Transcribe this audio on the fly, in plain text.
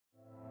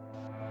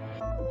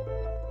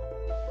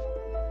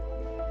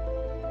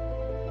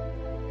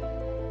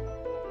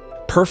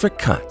Perfect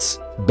cuts,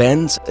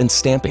 bends, and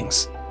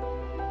stampings.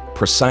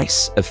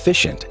 Precise,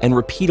 efficient, and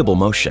repeatable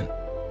motion.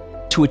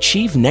 To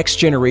achieve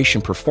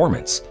next-generation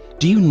performance,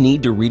 do you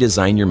need to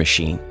redesign your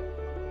machine?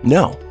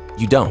 No,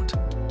 you don't.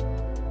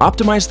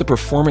 Optimize the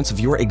performance of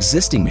your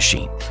existing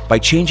machine by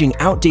changing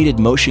outdated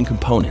motion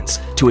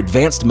components to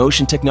advanced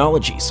motion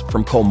technologies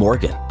from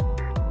Kollmorgen.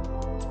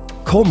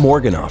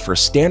 Kollmorgen offers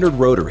standard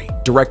rotary,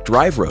 direct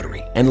drive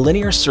rotary, and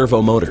linear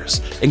servo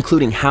motors,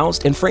 including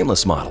housed and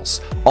frameless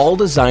models, all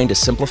designed to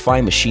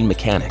simplify machine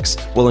mechanics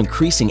while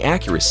increasing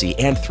accuracy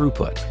and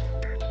throughput.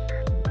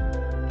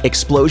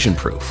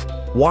 Explosion-proof,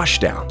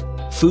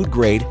 washdown,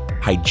 food-grade,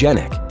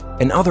 hygienic,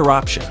 and other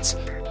options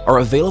are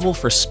available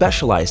for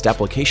specialized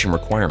application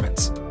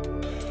requirements.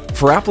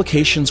 For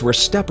applications where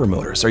stepper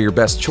motors are your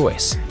best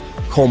choice,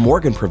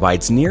 Kollmorgen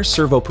provides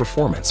near-servo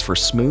performance for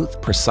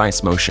smooth,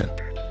 precise motion.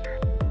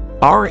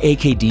 Our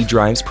AKD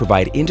drives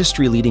provide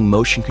industry-leading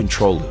motion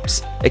control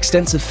loops,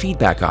 extensive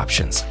feedback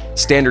options,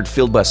 standard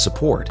field bus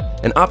support,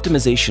 and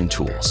optimization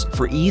tools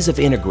for ease of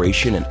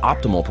integration and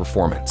optimal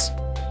performance.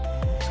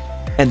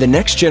 And the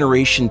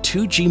next-generation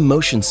 2G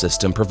motion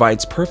system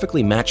provides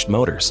perfectly matched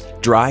motors,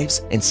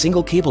 drives, and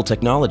single-cable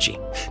technology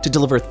to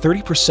deliver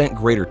 30%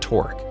 greater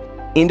torque,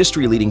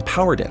 industry-leading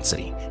power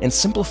density, and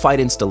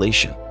simplified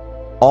installation,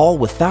 all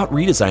without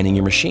redesigning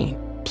your machine.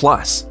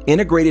 Plus,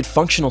 integrated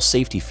functional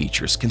safety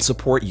features can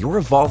support your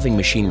evolving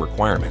machine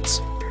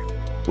requirements.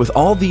 With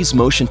all these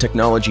motion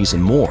technologies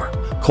and more,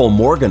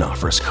 Kollmorgen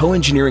offers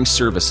co-engineering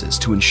services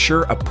to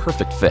ensure a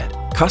perfect fit,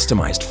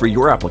 customized for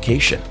your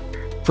application.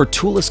 For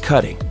toolless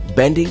cutting,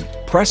 bending,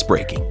 press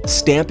braking,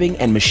 stamping,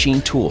 and machine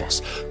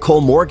tools,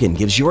 Kollmorgen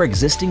gives your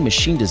existing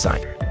machine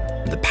design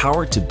the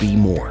power to be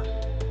more.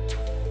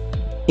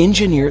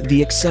 Engineer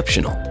the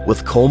exceptional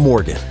with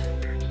Kollmorgen.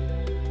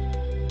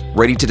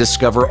 Ready to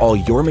discover all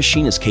your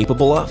machine is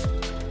capable of?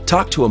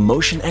 Talk to a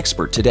motion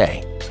expert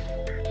today.